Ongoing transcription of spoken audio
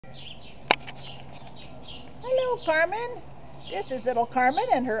Hello, Carmen. This is little Carmen,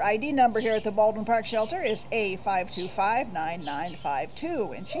 and her ID number here at the Baldwin Park Shelter is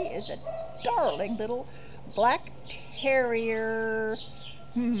A5259952, and she is a darling little black terrier.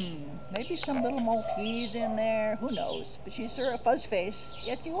 Maybe some little Maltese in there. Who knows? But she's sort of a fuzz face.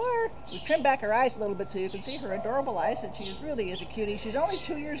 Yes, you are. We trimmed back her eyes a little bit so you can see her adorable eyes, and she really is a cutie. She's only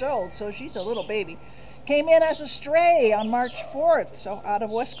 2 years old, so she's a little baby. Came in as a stray on March 4th, so out of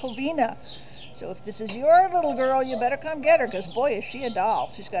West Covina. So if this is your little girl, you better come get her, because boy, is she a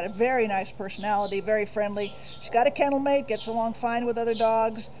doll. She's got a very nice personality, very friendly. She's got a kennel mate, gets along fine with other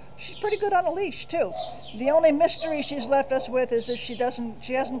dogs. She's pretty good on a leash, too. The only mystery she's left us with is that she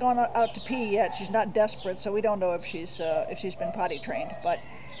hasn't gone out to pee yet. She's not desperate, so we don't know if she's been potty trained. But,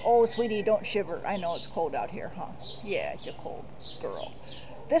 oh, sweetie, don't shiver. I know it's cold out here, huh? Yeah, it's a cold girl.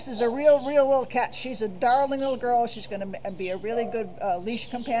 This is a real little cat. She's a darling little girl. She's going to be a really good leash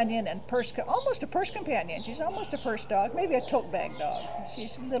companion and almost a purse companion. She's almost a purse dog, maybe a tote bag dog.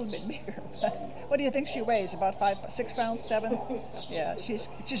 She's a little bit bigger. What do you think she weighs? About 6 pounds, 7? Yeah,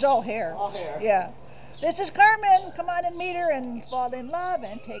 she's all hair. All hair. Yeah. This is Carmen. Come on and meet her and fall in love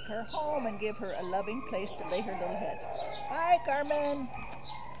and take her home and give her a loving place to lay her little head. Bye, Carmen.